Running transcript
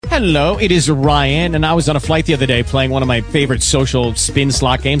Hello, it is Ryan, and I was on a flight the other day playing one of my favorite social spin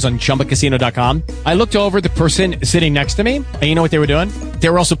slot games on ChumbaCasino.com. I looked over at the person sitting next to me, and you know what they were doing? They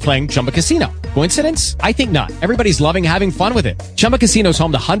were also playing Chumba Casino. Coincidence? I think not. Everybody's loving having fun with it. Chumba Casino is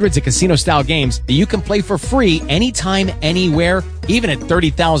home to hundreds of casino-style games that you can play for free anytime, anywhere, even at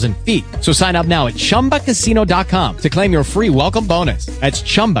 30,000 feet. So sign up now at ChumbaCasino.com to claim your free welcome bonus. That's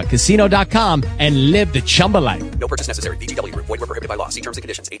ChumbaCasino.com and live the Chumba life. No purchase necessary. VGW. Void where prohibited by law. See terms and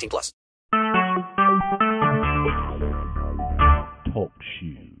conditions. 18+. Talk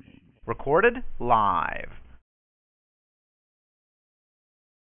shoes. Recorded live.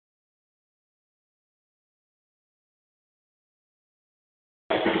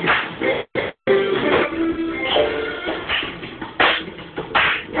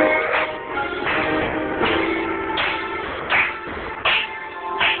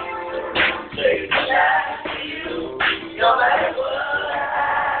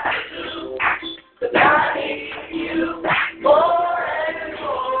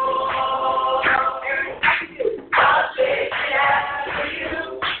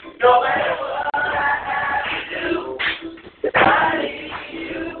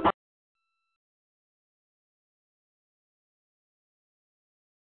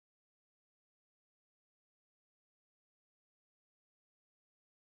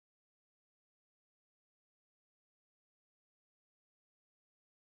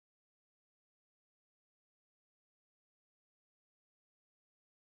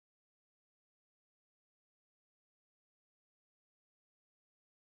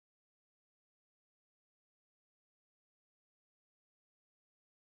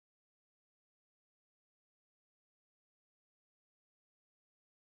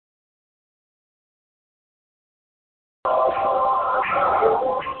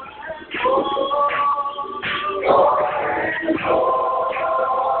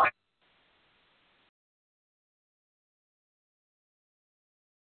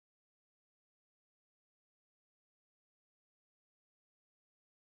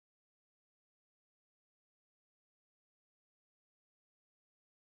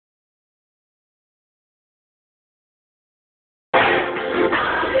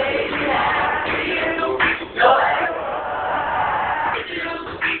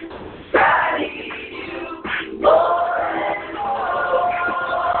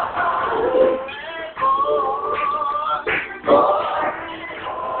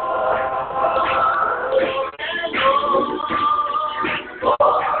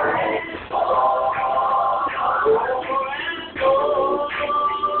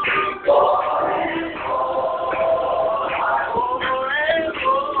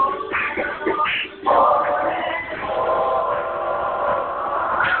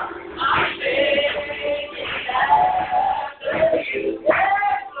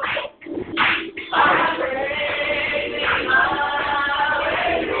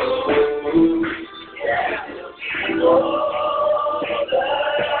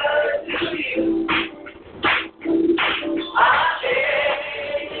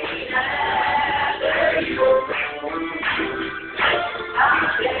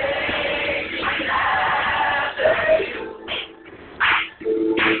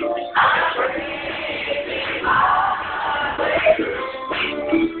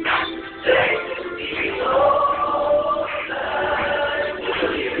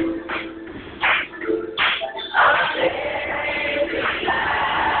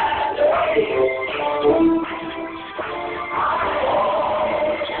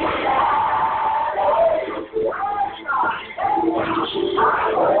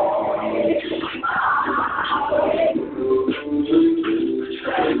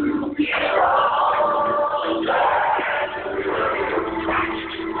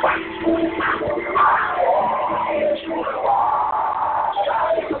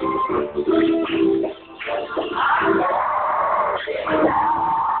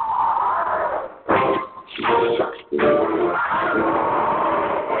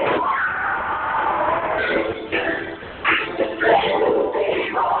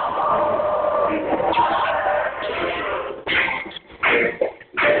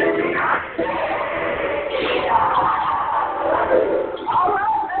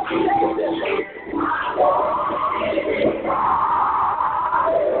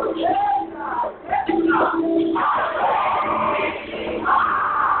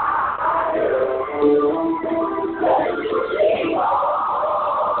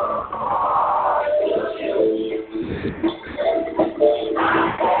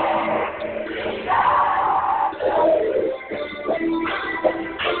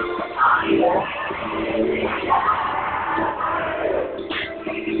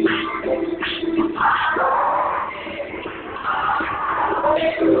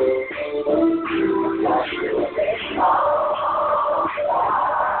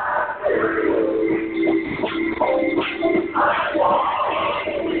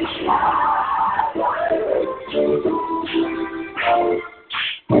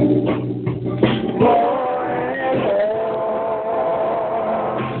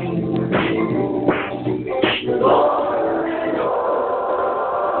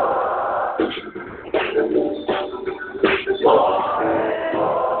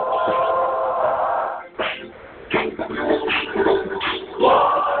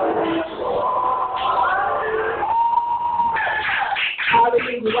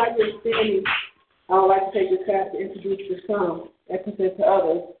 Hallelujah. While you're standing, I would like to take this time to introduce the son and present to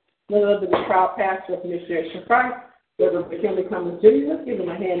others. None other than the proud pastor of Missionary of Christ, Brother McKinley Cummins Jr. Let's give him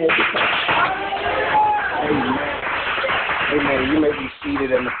a hand as he comes. Amen. Amen. You may be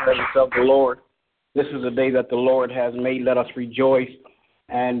seated in the presence of the Lord. This is a day that the Lord has made. Let us rejoice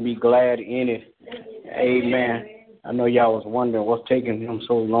and be glad in it. Amen. I know y'all was wondering what's taking him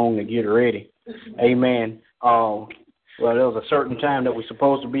so long to get ready. Amen. Well, there was a certain time that we're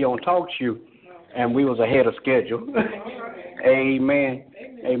supposed to be on Talk Show, and we was ahead of schedule. Amen.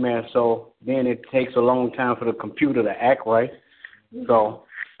 Amen. So then it takes a long time for the computer to act right. So,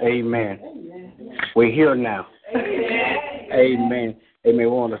 amen. We're here now. Amen. Amen. We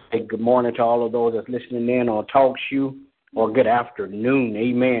want to say good morning to all of those that's listening in on Talk Show, or good afternoon.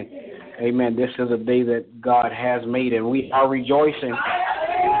 Amen. Amen. This is a day that God has made, and we are rejoicing.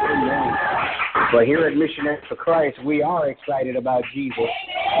 Amen. But here at Missionary for Christ, we are excited about Jesus.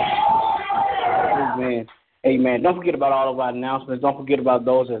 Amen. Amen. Don't forget about all of our announcements. Don't forget about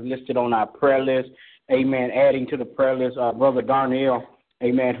those that's listed on our prayer list. Amen. Adding to the prayer list, Brother Darnell,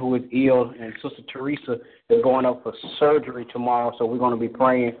 amen, who is ill, and Sister Teresa is going up for surgery tomorrow, so we're going to be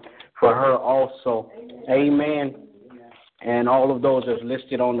praying for her also. Amen. And all of those that's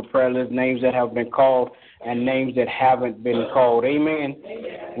listed on the prayer list, names that have been called and names that haven't been called. Amen.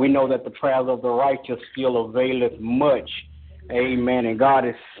 We know that the prayers of the righteous still availeth much. Amen. And God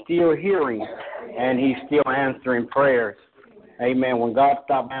is still hearing, and he's still answering prayers. Amen. When God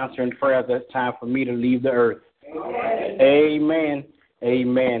stopped answering prayers, it's time for me to leave the earth. Amen.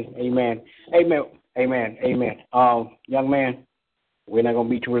 Amen. Amen. Amen. Amen. Amen. Young man, we're not going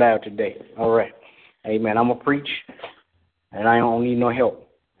to be too loud today. All right. Amen. I'm going to preach, and I don't need no help.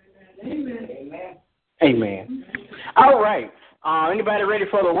 Amen. Amen. Amen. All right. Anybody ready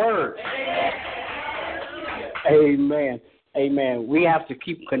for the word? Amen. Amen. We have to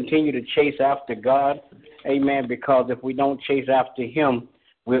continue to chase after God. Amen. Because if we don't chase after him,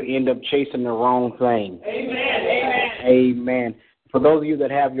 we'll end up chasing the wrong thing. Amen. Amen. Amen. For those of you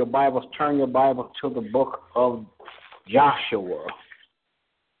that have your Bibles, turn your Bible to the book of Joshua.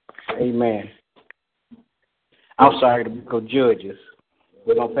 Amen. I'm sorry, the book of Judges.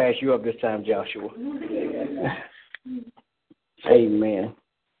 We're going to pass you up this time, Joshua. Amen.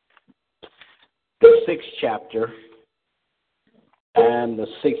 The 6th chapter and the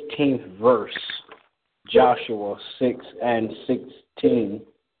 16th verse. Joshua 6 and 16.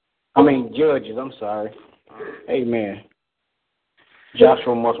 Judges, I'm sorry. Amen.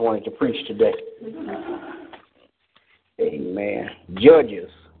 Joshua must wanted to preach today. Amen. Judges.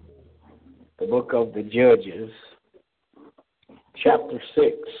 The book of the Judges. Chapter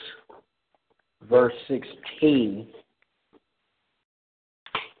 6, verse 16.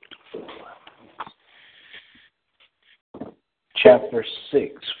 Chapter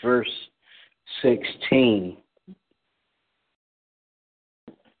 6, verse 16.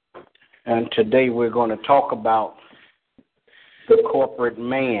 And today we're going to talk about the corporate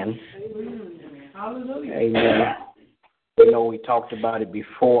man. Hallelujah. Amen. We know we talked about it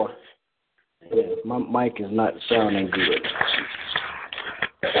before. Yeah, my mic is not sounding good.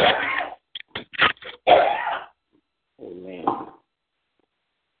 Amen.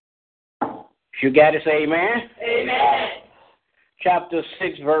 If you got it, say amen. Amen. Chapter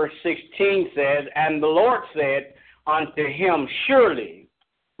 6, verse 16 says, And the Lord said unto him, Surely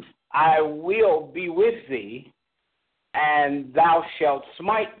I will be with thee, and thou shalt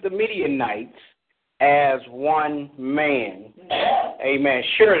smite the Midianites as one man. Amen.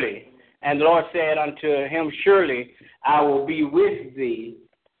 Surely. And the Lord said unto him, Surely I will be with thee,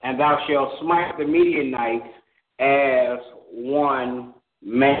 and thou shalt smite the Midianites as one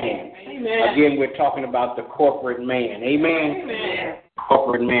man. Amen. Again, we're talking about the corporate man. Amen. Amen.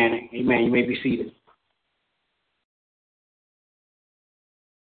 Corporate man. Amen. You may be seated.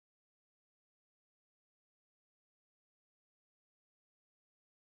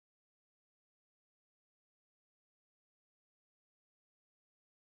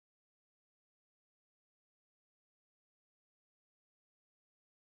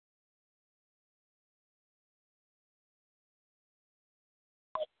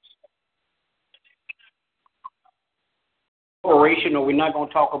 corporation, or we're not going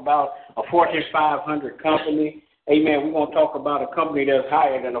to talk about a Fortune 500 company. Amen. We're going to talk about a company that's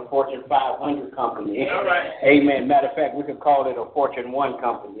higher than a Fortune 500 company. All right. Amen. Matter of fact, we could call it a Fortune 1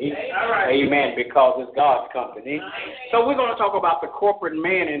 company. All right. Amen. Because it's God's company. So we're going to talk about the corporate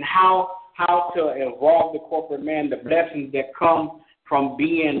man and how to involve the corporate man, the blessings that come from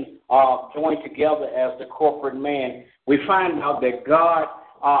being joined together as the corporate man. We find out that God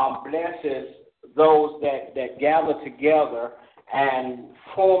blesses those that gather together and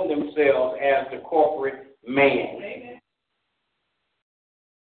form themselves as the corporate man. Amen.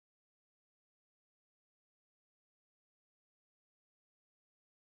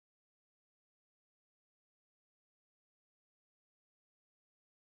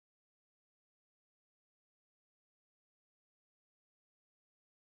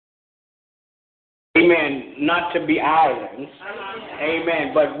 Amen. Not to be islands.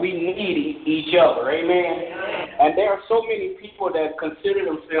 Amen. But we need each other. Amen. And there are so many people that consider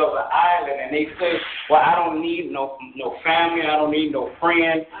themselves an island, and they say, well, I don't need no family. I don't need no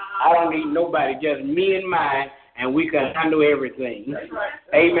friend. I don't need nobody. Just me and mine, and we can handle everything.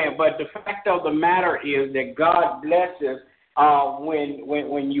 Amen. But the fact of the matter is that God blesses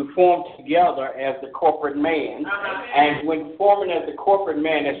when you form together as the corporate man. And when forming as the corporate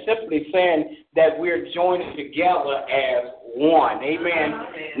man, it's simply saying that we're joining together as one. Amen.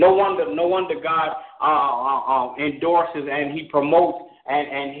 No wonder God endorses and he promotes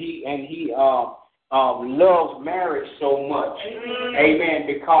and he loves marriage so much. Amen.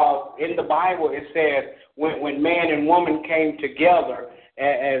 Because in the Bible it says when man and woman came together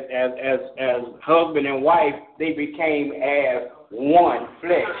as husband and wife, they became as one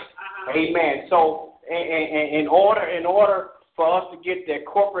flesh. Amen. So in order for us to get that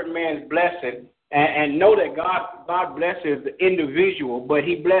corporate man's blessing and know that God blesses the individual, but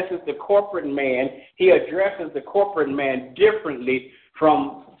he blesses the corporate man, he addresses the corporate man differently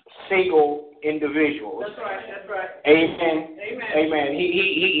from single individuals. That's right. That's right. Amen. Amen. Amen.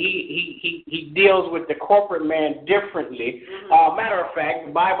 He deals with the corporate man differently. Matter of fact,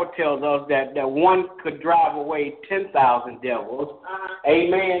 the Bible tells us that one could drive away 10,000 devils.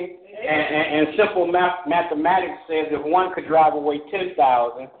 Amen. And simple mathematics says if one could drive away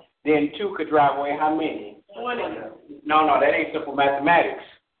 10,000, then two could drive away how many? 20. No, that ain't simple mathematics.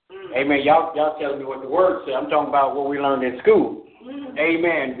 Amen. Y'all telling me what the word says. I'm talking about what we learned in school.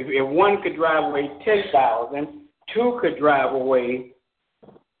 Amen. If one could drive away 10,000, two could drive away.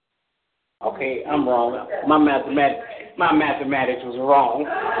 Okay, I'm wrong. My mathematics was wrong.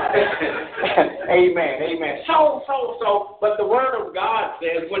 Amen. So, but the word of God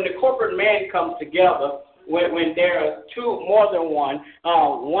says when the corporate man comes together, when there are more than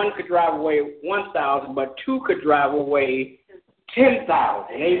one could drive away 1,000, but two could drive away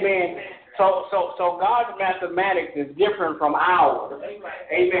 10,000. Amen. So God's mathematics is different from ours.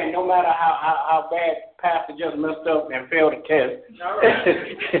 Amen. No matter how bad Pastor just messed up and failed a test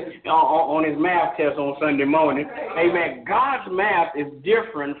on his math test on Sunday morning. Amen. God's math is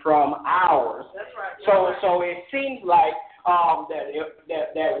different from ours. So it seems like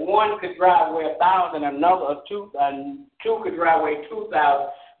that one could drive away 1,000, another two could drive away 2,000,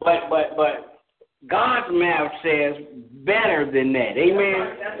 but God's math says better than that.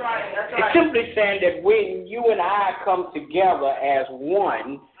 Amen. That's right. It's simply saying that when you and I come together as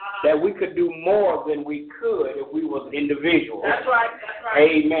one, that we could do more than we could if we was individuals. That's right.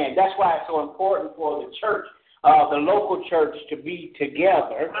 Amen. That's why it's so important for the church, the local church, to be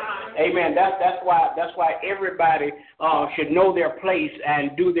together. Amen. That's why everybody should know their place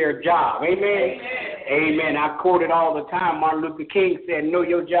and do their job. Amen. Amen. I quote it all the time. Martin Luther King said, "Know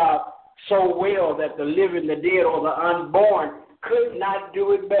your job so well that the living, the dead, or the unborn could not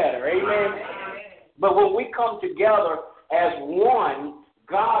do it better." Amen. But when we come together as one,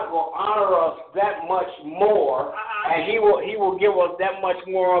 God will honor us that much more, and He will give us that much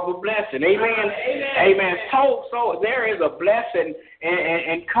more of a blessing. Amen. Amen. So there is a blessing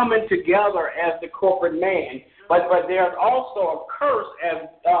in coming together as the corporate man, but there's also a curse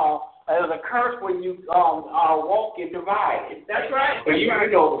as a curse when you are walking divided. That's right. But you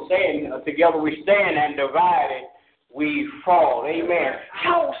know the saying, together we stand and divided we fall. Amen.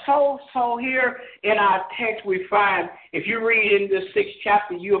 So here in our text we find, if you read in the 6th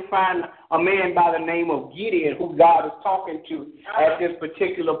chapter, you'll find a man by the name of Gideon who God is talking to at this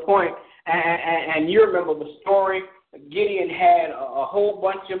particular point. And you remember the story. Gideon had a whole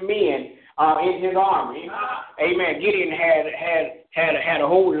bunch of men in his army. Amen. Gideon had a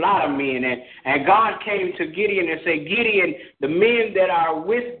whole lot of men, and God came to Gideon and said, "Gideon, the men that are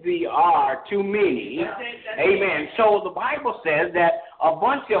with thee are too many." Amen. So the Bible says that a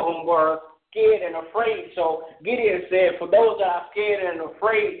bunch of them were scared and afraid. So Gideon said, for those that are scared and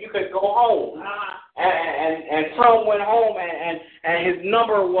afraid, you could go home. And some went home, and his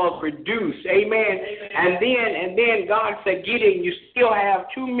number was reduced. Amen. And then God said, Gideon, you still have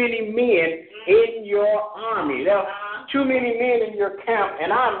too many men in your army. There are too many men in your camp.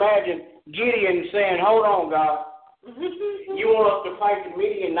 And I imagine Gideon saying, hold on, God. You want us to fight the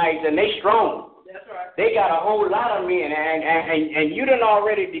Midianites, and they strong. That's right. They got a whole lot of men, and you done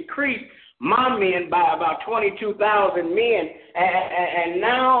already decreased my men by about 22,000 men, and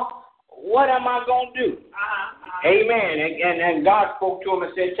now what am I going to do? Amen. And God spoke to him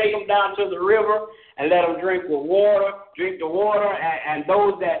and said, take them down to the river and let them drink the water, and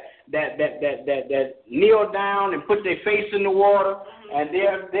those that kneel down and put their face in the water, and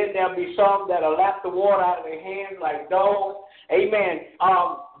then there'll be some that'll lap the water out of their hands like dogs. Amen.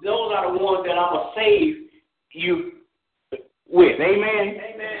 Those are the ones that I'm going to save you with. Amen.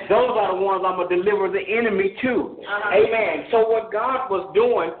 Amen. Those are the ones I'm going to deliver the enemy to. Amen. So what God was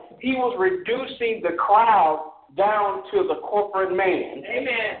doing, he was reducing the crowd down to the corporate man.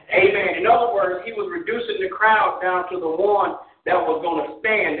 Amen. Amen. In other words, he was reducing the crowd down to the one that was going to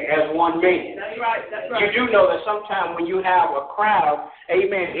stand as one man. That's right. That's right. You do know that sometimes when you have a crowd,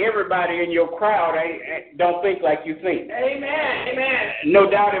 amen, everybody in your crowd don't think like you think. Amen. Amen. No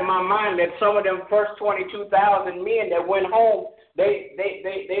doubt in my mind that some of them first 22,000 men that went home, they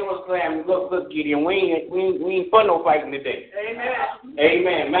was saying, look, Gideon, we ain't for no fighting today. Amen.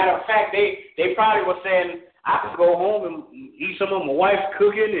 Amen. Matter of fact, they probably were saying, I could go home and eat some of my wife's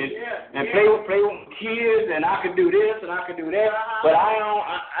cooking and play with my kids, and I could do this and I could do that, but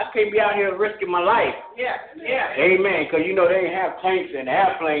I can't be out here risking my life. Yeah. Amen. Because you know they didn't have tanks and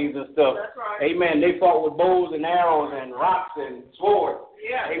airplanes and stuff. That's right. Amen. They fought with bows and arrows and rocks and swords.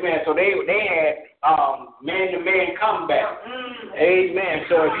 Yeah. Amen. So they had man-to-man combat. Amen.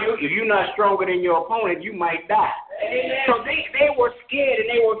 So if you're not stronger than your opponent, you might die. Amen. So they were scared and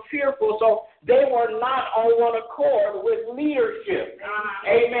they were fearful. So they were not on one accord with leadership.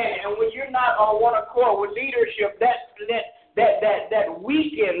 Amen. And when you're not on one accord with leadership, that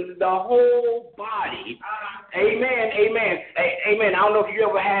weakens the whole body. Amen. Amen. Amen. I don't know if you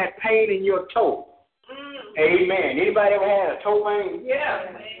ever had pain in your toe. Amen. Anybody ever had a toe pain? Yeah.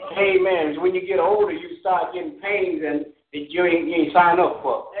 Amen. So when you get older, you start getting pains and you ain't signed up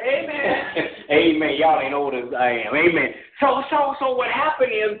for. Amen. Amen. Y'all ain't old as I am. Amen. So what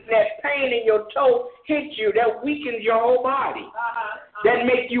happened is that pain in your toe hits you, that weakens your whole body. That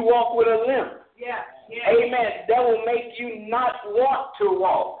make you walk with a limp. Yeah. Amen. That will make you not want to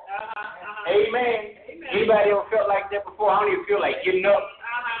walk. Amen. Anybody ever felt like that before? I don't even feel like getting up.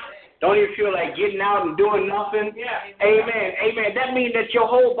 Don't even feel like getting out and doing nothing. Yeah. Amen. Amen. That means that your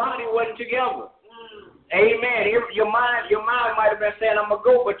whole body wasn't together. Amen. Your mind might have been saying, I'm going to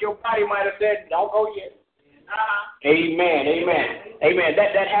go, but your body might have said, don't go yet. Amen. Amen. Amen.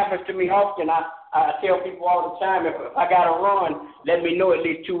 That happens to me often. I tell people all the time, if I got to run, let me know at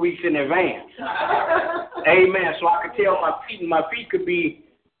least 2 weeks in advance. Amen. So I can tell my feet could be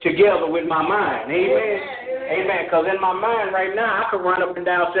together with my mind. Amen. Amen. Because in my mind right now, I could run up and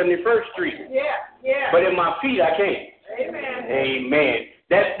down 71st Street. Yeah. But in my feet, I can't. Amen. Amen.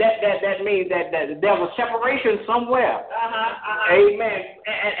 That means that there was separation somewhere. Amen.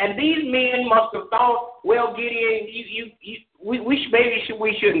 And these men must have thought, well, Gideon,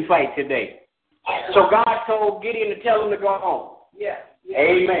 we shouldn't fight today. So God told Gideon to tell him to go home. Yeah.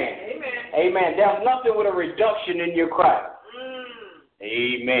 Amen. Amen. There's nothing with a reduction in your crowd.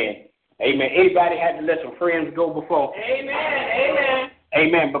 Amen. Amen. Anybody had to let some friends go before? Amen.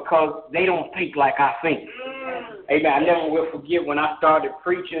 Amen. Because they don't think like I think. Amen. I never will forget when I started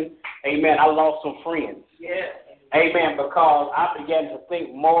preaching. Amen. I lost some friends. Yeah. Amen. Because I began to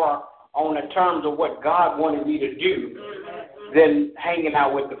think more on the terms of what God wanted me to do than hanging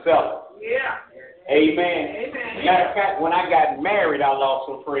out with the fellas. Yeah. Amen. Matter of fact, when I got married, I lost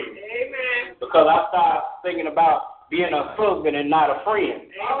some friends. Amen. Because I started thinking about being a husband and not a friend.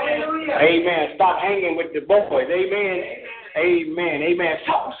 Amen. Amen. Stop hanging with the boys. Amen. Amen. Amen.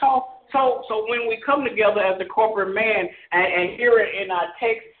 So when we come together as a corporate man and hear it in our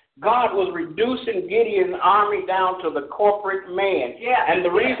text, God was reducing Gideon's army down to the corporate man. Yeah. And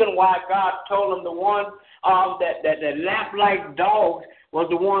the reason why God told him the ones that laughed like dogs was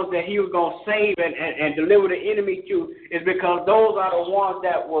the ones that he was going to save and deliver the enemy to is because those are the ones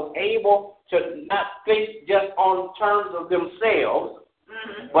that was able to not think just on terms of themselves,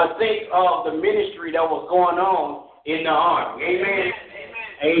 but think of the ministry that was going on in the army. Amen.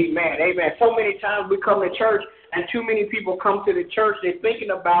 Amen. Amen. So many times we come to church and too many people come to the church, they're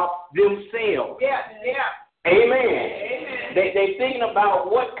thinking about themselves. Yeah. Amen. They're thinking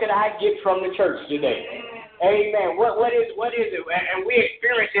about what could I get from the church today. Amen. What is it? And we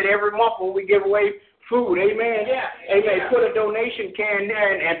experience it every month when we give away food. Amen. Yeah. Amen. Put a donation can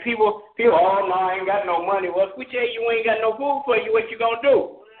there, and people, oh, no, I ain't got no money. Well, if we tell you ain't got no food for you, what you going to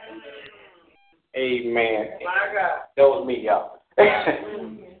do? Amen. My God. That was me, y'all.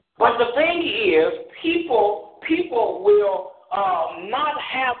 But the thing is, people will not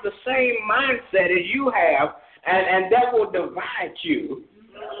have the same mindset as you have, and that will divide you.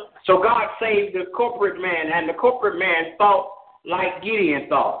 So God saved the corporate man, and the corporate man thought like Gideon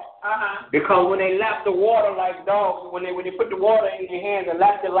thought. Because when they lapped the water like dogs, when they put the water in their hands and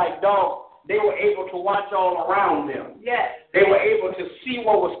lapped it like dogs, they were able to watch all around them. Yes. They were able to see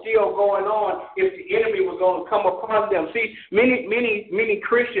what was still going on if the enemy was going to come upon them. See, many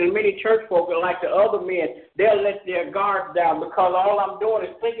Christians, many church folk are like the other men. They'll let their guards down because all I'm doing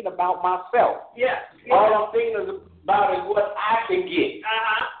is thinking about myself. Yes. All I'm thinking about is what I can get.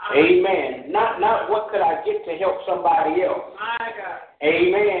 Amen. Not what could I get to help somebody else. My God.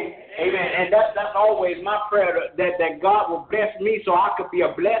 Amen. Amen. And that's always my prayer, that God will bless me so I could be a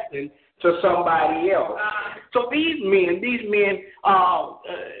blessing to somebody else. So these men,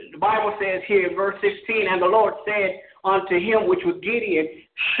 the Bible says here in verse 16, and the Lord said unto him, which was Gideon,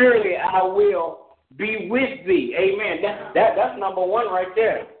 surely I will be with thee. Amen. That's number one right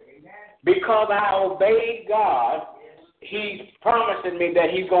there. Because I obeyed God, he's promising me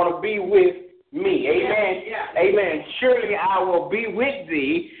that he's going to be with me. Amen. Yeah. Amen. Surely I will be with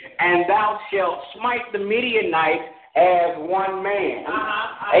thee, and thou shalt smite the Midianites as one man.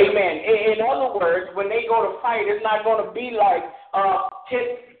 Amen. In other words, when they go to fight, it's not going to be like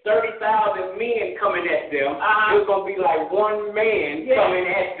 30,000 men coming at them. It's going to be like one man coming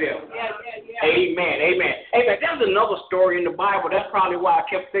at them. Amen. Amen. Amen. There's another story in the Bible. That's probably why I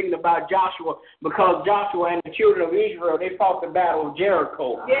kept thinking about Joshua, because Joshua and the children of Israel, they fought the battle of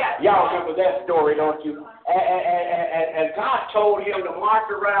Jericho. Y'all remember that story, don't you? And God told him to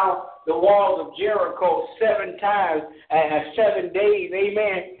march around the walls of Jericho 7 times and 7 days.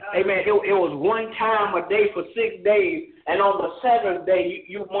 Amen. Amen. It was one time a day for 6 days, and on the 7th day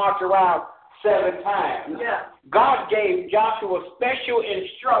you march around 7 times. God gave Joshua special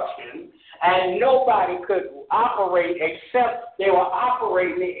instructions, and nobody could operate except they were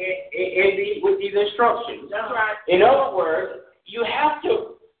operating with these instructions. That's right. In other words, you have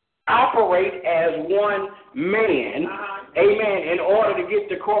to operate as one man, amen, in order to get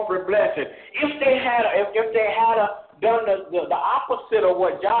the corporate blessing. If they had done the opposite of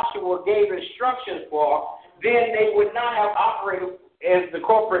what Joshua gave instructions for, then they would not have operated as the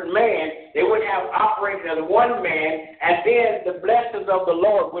corporate man. They would have operated as one man, and then the blessings of the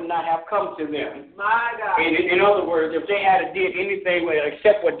Lord would not have come to them. My God. In other words, if they had did anything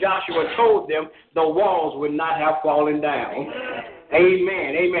except what Joshua told them, the walls would not have fallen down.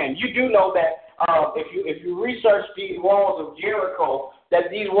 Amen. Amen. You do know that if you research these walls of Jericho,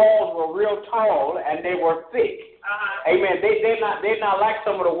 that these walls were real tall and they were thick. Amen. They're not like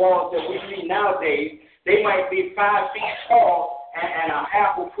some of the walls that we see nowadays. They might be 5 feet tall and a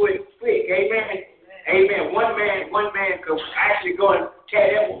half a foot thick. Amen. Amen. One man could actually go and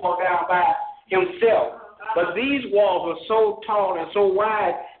tear that wall down by himself. But these walls are so tall and so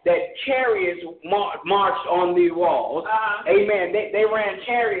wide that chariots marched on these walls. Amen. They ran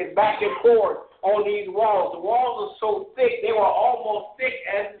chariots back and forth on these walls. The walls are so thick, they were almost thick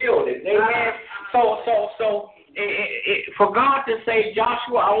as buildings. Amen. So for God to say,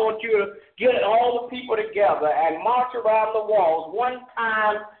 Joshua, I want you to get all the people together and march around the walls one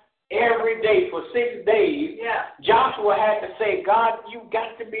time every day for 6 days, Joshua had to say, God, you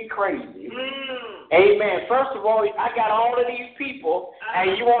got to be crazy. Amen. First of all, I got all of these people,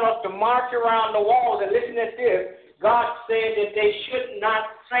 and you want us to march around the walls, and listen to this. God said that they should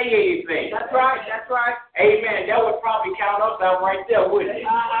not say anything. That's right. That's right. Amen. That would probably count us out right there, wouldn't it?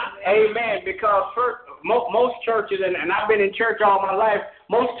 Amen. Because most churches, and I've been in church all my life,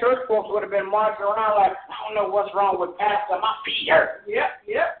 most church folks would have been marching around like, I don't know what's wrong with Pastor. My feet hurt.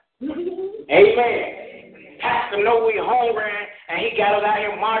 Yep. Amen. Pastor know we hungry, and he got us out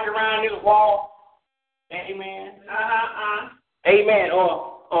here marching around this wall. Amen. Amen.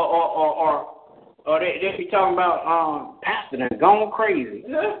 Or they be talking about Pastor done gone crazy.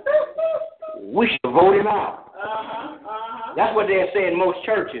 We should vote him out. That's what they're saying in most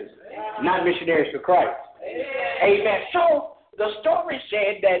churches, not Missionaries for Christ. Amen. So the story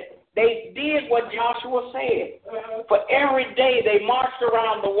said that they did what Joshua said. For every day they marched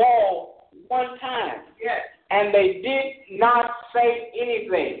around the wall one time. And they did not say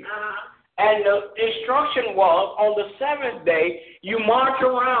anything. And the instruction was, on the 7th day, you march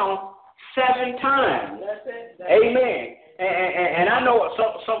around 7 times. That's it. Amen. And I know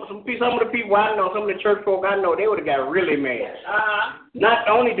some of the people I know, some of the church folk I know, they would have got really mad. Not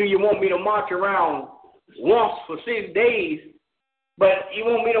only do you want me to march around once for 6 days, but you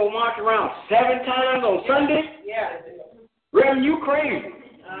want me to march around 7 times on Sunday? Yeah. Reverend, you crazy.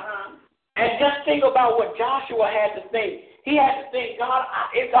 And just think about what Joshua had to think. He had to think, God,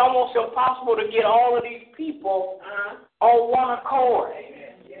 it's almost impossible to get all of these people on one accord.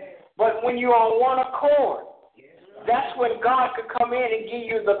 But when you're on one accord, that's when God could come in and give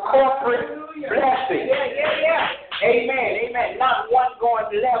you the corporate blessing. Amen. Not one going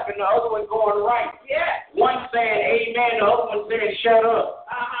left and the other one going right. One saying amen, the other one saying shut up.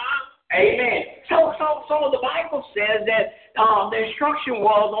 Amen. So the Bible says that the instruction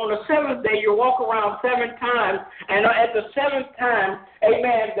was on the 7th day you walk around 7 times, and at the 7th time,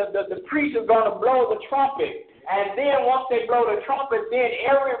 amen, the priest is going to blow the trumpet. And then once they blow the trumpet, then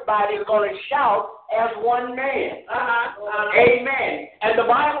everybody is going to shout as one man. Amen. And the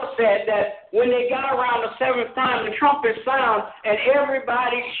Bible said that when they got around the 7th time, the trumpet sounded and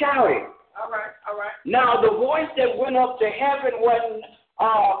everybody shouted. All right. Now, the voice that went up to heaven wasn't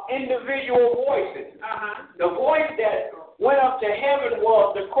individual voices. The voice that went up to heaven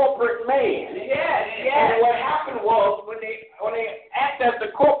was the corporate man. And what happened was when they acted as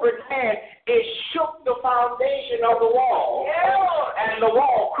the corporate man, it shook the foundation of the wall. And the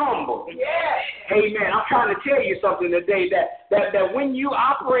wall crumbled. Amen. I'm trying to tell you something today that when you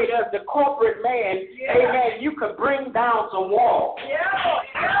operate as the corporate man, amen, you can bring down some walls.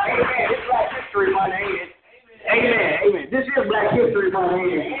 Amen. It's Black History Month, ain't it? Amen. This is Black History Month,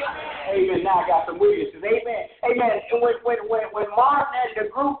 ain't it? Amen. Now I got some witnesses. Amen. And when Martin and the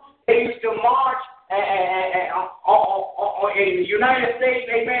group, they used to march in the United States,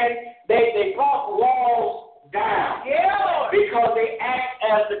 amen, they brought walls down. Because they act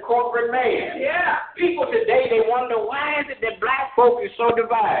as the corporate man. People today, they wonder, why is it that black folk is so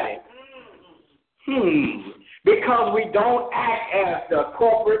divided? Because we don't act as the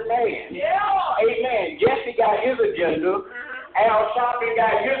corporate man. Amen. Jesse got his agenda. Al Sharpton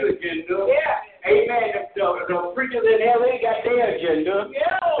got his agenda. Amen. The preachers in LA got their agenda.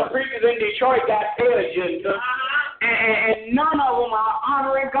 The preachers in Detroit got their agenda. And none of them are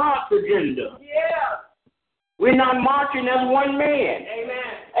honoring God's agenda. We're not marching as one man.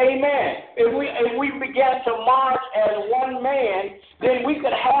 Amen. If we began to march as one man, then we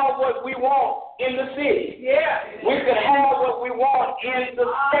could have what we want in the city. We could have what we want in the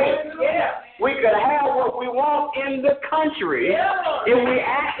state. We could have what we want in the country. If we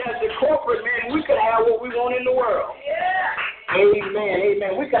act as the corporate man, we could have what we want in the world.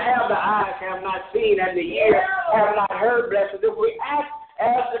 Amen. We could have the eyes have not seen and the ears have not heard blessed if we act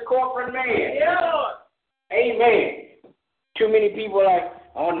as the corporate man. Amen. Too many people like,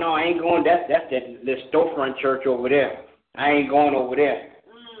 oh no, I ain't going. That's the storefront church over there. I ain't going over there.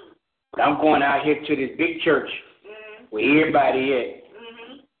 But I'm going out here to this big church where everybody is.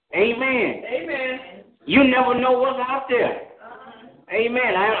 Amen. You never know what's out there.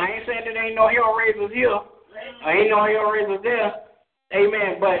 Amen. I ain't saying that there ain't no hell raisers here. I ain't no hell raisers there.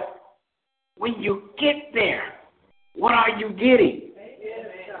 Amen. But when you get there, what are you getting?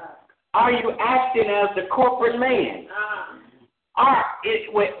 Are you acting as the corporate man? Are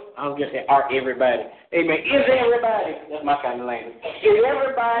everybody? Amen. Is everybody? That's my kind of language. Is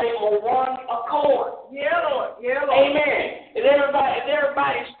everybody on one accord? Amen. Is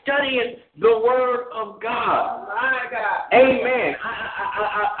everybody studying the Word of God? My God. Amen.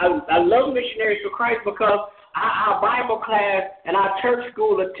 I love Missionaries for Christ because our Bible class and our church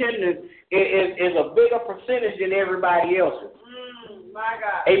school attendance is a bigger percentage than everybody else's. My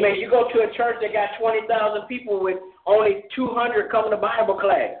God. Amen. You go to a church that got 20,000 people with only 200 coming to Bible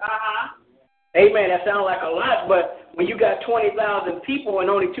class. Amen. That sounds like a lot, but when you got 20,000 people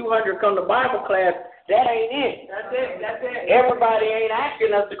and only 200 come to Bible class, that ain't it. That's it. Everybody ain't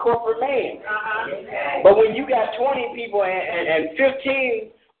acting as the corporate man. But when you got 20 people and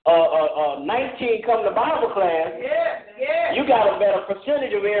 15, 19 come to Bible class, you got a better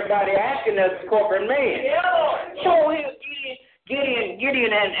percentage of everybody acting as the corporate man. So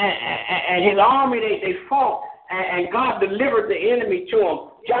Gideon and his army, they fought, and God delivered the enemy to them.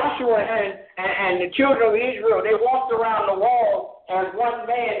 Joshua and the children of Israel, they walked around the wall as one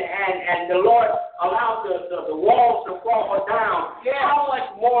man, and the Lord allowed the walls to fall down. How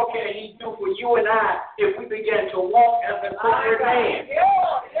much more can He do for you and I if we begin to walk as a corporate man?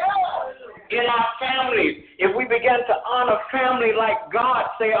 In our families, if we begin to honor family like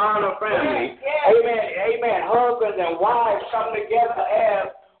God say honor family. Amen. Husbands and wives come together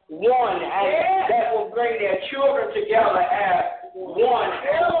as one, and that will bring their children together as one.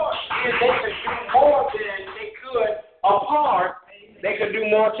 And they can do more than they could apart, they could do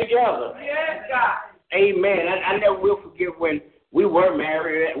more together. Yes, God. Amen. I never will forget when we were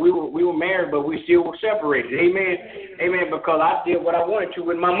married. We were married, but we still were separated. Amen. Amen. Because I did what I wanted to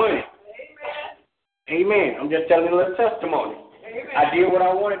with my money. Amen. I'm just telling you a little testimony. Amen. I did what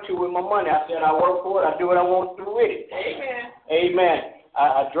I wanted to with my money. I said I work for it. I do what I want to do with it. Amen. Amen.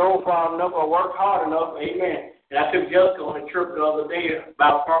 I drove far enough. I worked hard enough. Amen. And I took Jessica on a trip the other day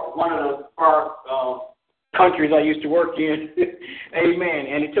about one of the far countries I used to work in. Amen.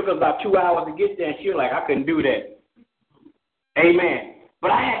 And it took us about 2 hours to get there. And she was like, I couldn't do that. Amen.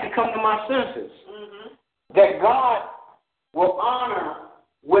 But I had to come to my senses that God will honor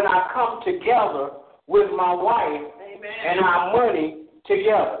when I come together with my wife and our money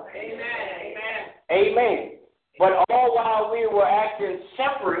together. Amen. Amen. But all while we were acting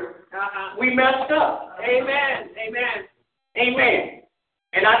separate, we messed up. Amen. Amen. Amen.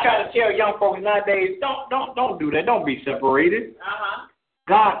 And I try to tell young folks nowadays, don't do that. Don't be separated.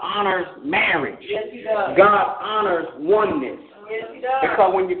 God honors marriage. Yes, He does. God honors oneness. Yes, He does.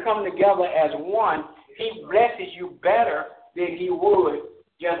 Because when you come together as one, He blesses you better than He would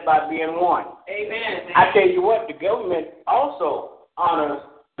just by being one. Amen. I tell you what, the government also honors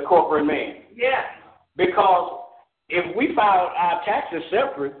the corporate man. Yes. Because if we file our taxes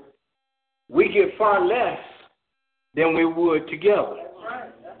separate, we get far less than we would together. That's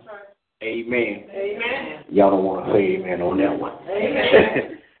right. That's right. Amen. Amen. Y'all don't want to say amen on that one.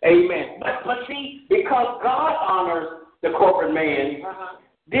 Amen. Amen. But see, because God honors the corporate man,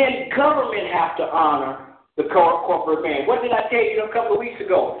 then government have to honor the corporate man. What did I tell you a couple of weeks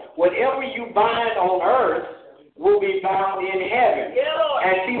ago? Whatever you bind on earth will be bound in heaven. Yeah, Lord.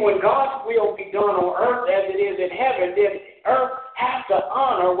 And see, when God's will be done on earth as it is in heaven, then earth has to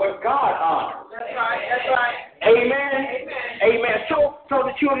honor what God honors. That's right. That's right. Amen. Amen. So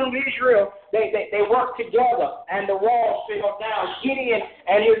the children of Israel, they worked together, and the walls fell down. Gideon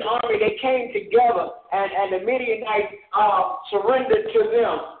and his army, they came together, and the Midianites surrendered to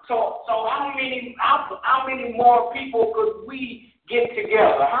them. So how many more people could we get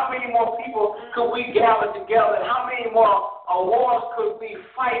together? How many more people could we gather together? And how many more wars could we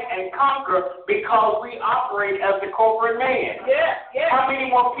fight and conquer because we operate as the corporate man? Yes, yes. How many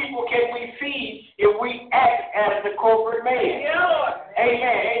more people can we feed if we act as the corporate man? Yeah, Lord.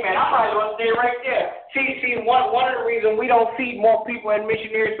 Amen, amen. I might as well stay right there. See, one of the reasons we don't feed more people in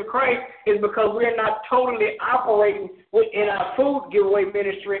Missionaries for Christ is because we're not totally operating in our food giveaway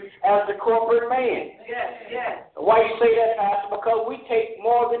ministry as the corporate man. Yes, yes. Why you say that, Pastor? Because we take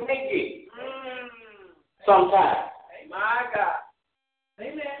more than they get. Sometimes. My God.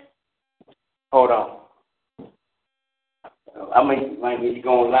 Amen. Hold on. I might need to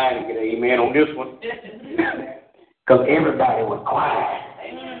go online and get an amen on this one. Because everybody was quiet.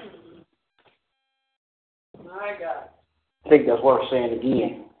 Amen. My God. I think that's worth saying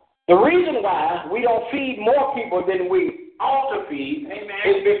again. The reason why we don't feed more people than we ought to feed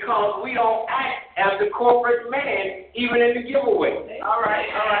is because we don't act as the corporate man, even in the giveaway. All right.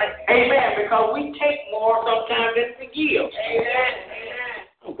 Amen. Because we take more sometimes than we give. Amen.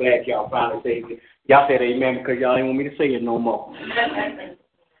 I'm glad y'all finally said it. Y'all said amen because y'all didn't want me to say it no more.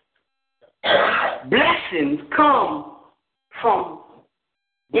 Blessings come from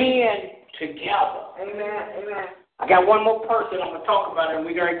being together. Amen. I got one more person I'm going to talk about, and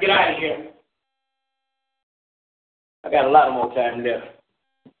we're going to get out of here. I got a lot more time left.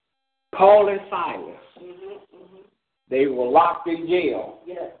 Paul and Silas, they were locked in jail.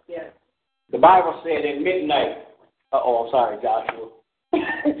 Yes. The Bible said at midnight, sorry, Joshua.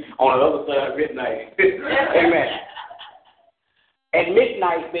 On the other side of midnight. Amen. At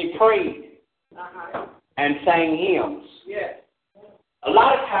midnight, they prayed and sang hymns. Yes. A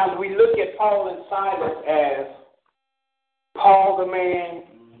lot of times we look at Paul and Silas as Paul the man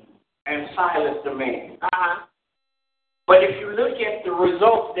and Silas the man. But if you look at the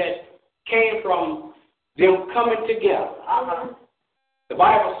results that came from them coming together, the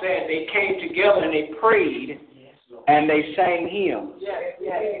Bible said they came together and they prayed and they sang hymns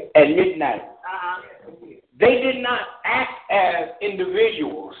at midnight. They did not act as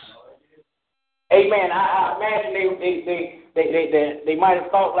individuals. Amen. I imagine they might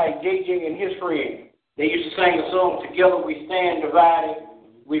have thought like JJ and his friend. They used to sing a song, "Together we stand, divided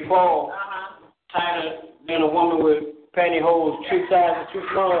we fall." Tighter than a woman with pantyhose, 2 sizes too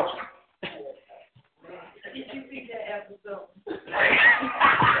small. Did you see that episode?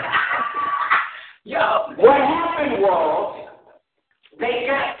 What happened was they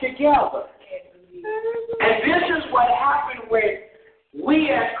got together. And this is what happened when we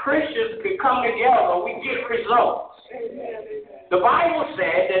as Christians can come together, we get results. The Bible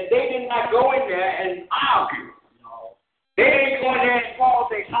said that they did not go in there and argue. They didn't go in there and Paul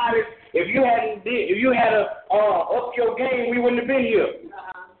say, Silas, if you had up your game, we wouldn't have been here.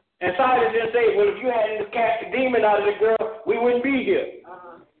 And Silas didn't say, well, if you hadn't cast the demon out of the girl, we wouldn't be here.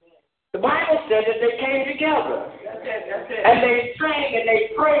 The Bible said that they came together. That's it. And they sang and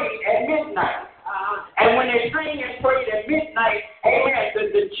they prayed at midnight. And when they sang and prayed at midnight, amen,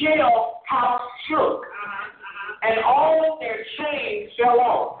 the jail house shook. And all of their chains fell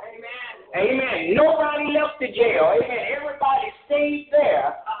off. Amen. Nobody left the jail. Amen. Everybody stayed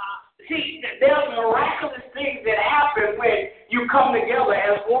there. See, there's miraculous things that happen when you come together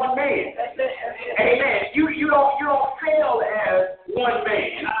as one man. Amen. You don't fail as one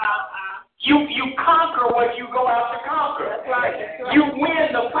man. You conquer what you go out to conquer. That's right. You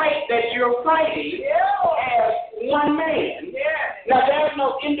win the fight that you're fighting as one man. Now, there's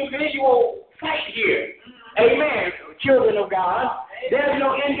no individual fight here. Amen. Children of God. There's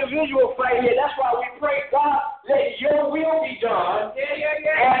no individual fight here. That's why we pray, God, let your will be done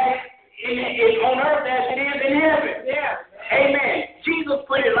on earth as it is in heaven. Amen. Jesus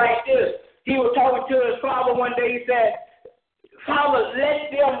put it like this. He was talking to his Father one day. He said, Father,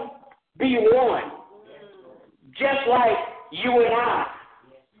 let them be one, just like you and I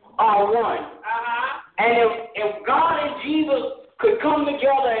are one. And if God and Jesus could come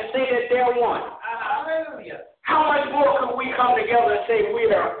together and say that they're one, how much more could we come together and say we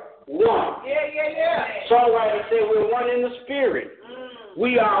are one? Songwriters say we're one in the Spirit.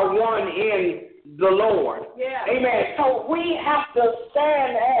 We are one in the Lord. Amen. So we have to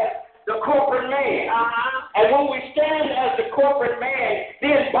stand as the corporate man. And when we stand as the corporate man,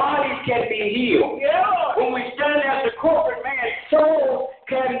 then bodies can be healed. When we stand as the corporate man, souls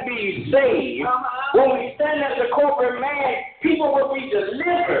can be saved. When we stand as a corporate man, people will be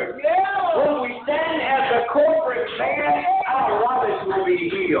delivered. When we stand as a corporate man, our wallets will be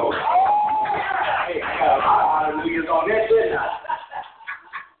healed. Hallelujah's on that, didn't I?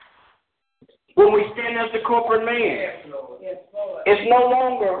 When we stand as the corporate man, it's no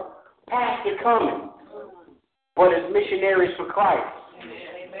longer pastor coming, but it's missionaries for Christ.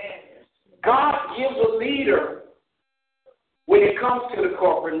 God gives a leader when it comes to the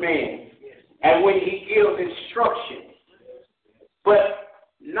corporate man and when he gives instruction. But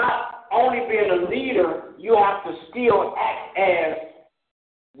not only being a leader, you have to still act as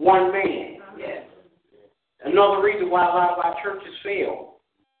one man. Another reason why a lot of our churches fail,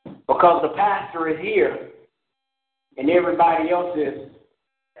 because the pastor is here and everybody else is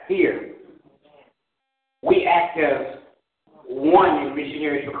here. We act as one in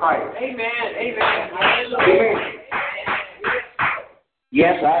Missionaries for Christ. Amen.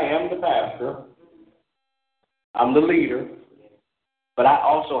 Yes, I am the pastor. I'm the leader. But I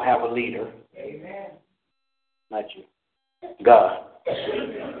also have a leader. Not you. God.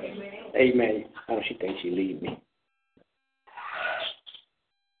 Amen. Oh, she thinks she leads me.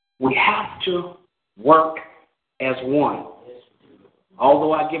 We have to work as one.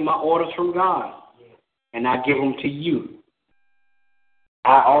 Although I get my orders from God and I give them to you,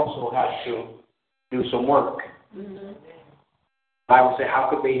 I also have to do some work. The Bible says, how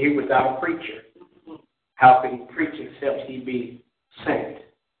could they hear without a preacher? How can he preach except he be sent?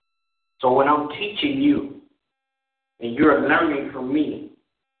 So when I'm teaching you and you're learning from me,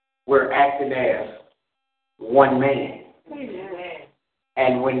 we're acting as one man.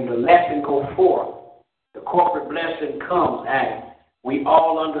 And when the lesson goes forth, the corporate blessing comes and we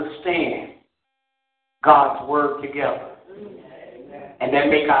all understand God's word together. And that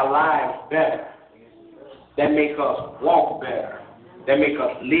make our lives better. That make us walk better. That make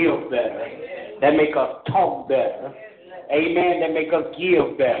us live better. That make us talk better. Amen. That make us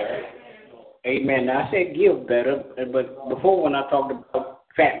give better. Amen. Now, I said give better, but before when I talked about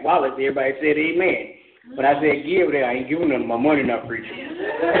fat wallets, everybody said amen. When I said give there, I ain't giving them my money now, preacher.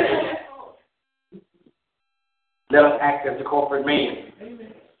 Let us act as a corporate man.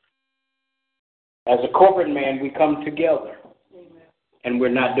 As a corporate man, we come together. And we're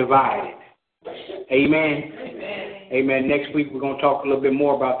not divided. Amen. Amen. Next week, we're going to talk a little bit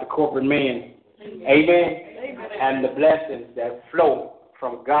more about the corporate man. Amen. And the blessings that flow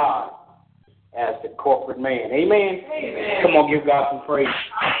from God as the corporate man. Amen. Come on, give God some praise.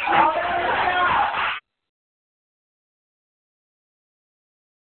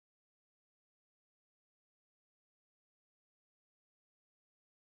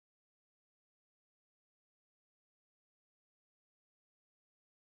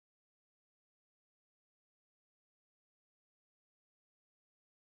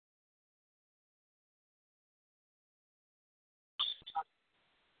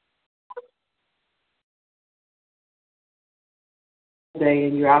 Day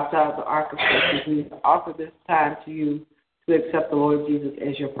and you're outside the ark of safety, we offer this time to you to accept the Lord Jesus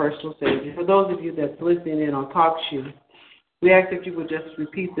as your personal Savior. For those of you that's listening in on TalkShoe, we ask that you would just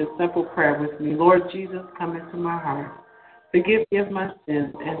repeat this simple prayer with me. Lord Jesus, come into my heart. Forgive me of my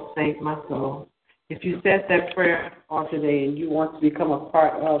sins and save my soul. If you said that prayer on today and you want to become a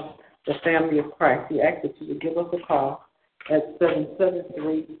part of the family of Christ, we ask that you would give us a call at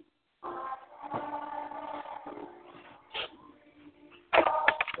 773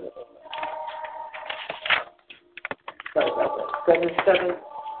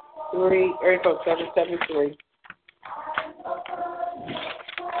 area code 773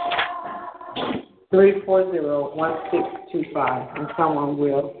 340-1625, and someone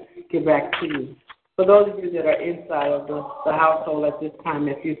will get back to you. For those of you that are inside of the household at this time,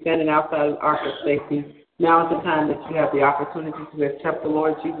 if you're standing outside of the ark of safety, now is the time that you have the opportunity to accept the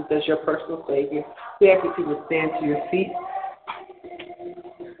Lord Jesus as your personal Savior. We ask that you would stand to your feet.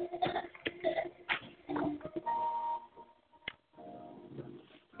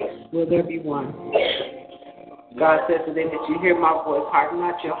 Will there be one? God says today that you hear my voice, harden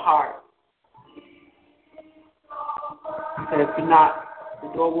not your heart. He said, if not, the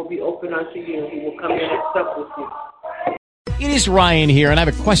door will be open unto you. He will come in and sup with you. It is Ryan here, and I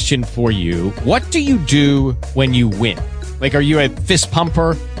have a question for you. What do you do when you win? Like, are you a fist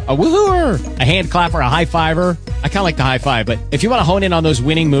pumper, a woo-hooer, a hand clapper, a high fiver? I kind of like the high five, but if you want to hone in on those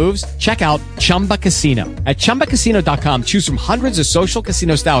winning moves, check out Chumba Casino. At ChumbaCasino.com, choose from hundreds of social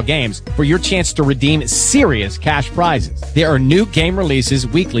casino-style games for your chance to redeem serious cash prizes. There are new game releases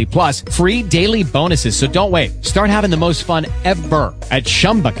weekly, plus free daily bonuses, so don't wait. Start having the most fun ever at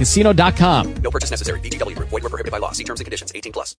ChumbaCasino.com. No purchase necessary. VGW Group. Void where prohibited by law. See terms and conditions. 18+.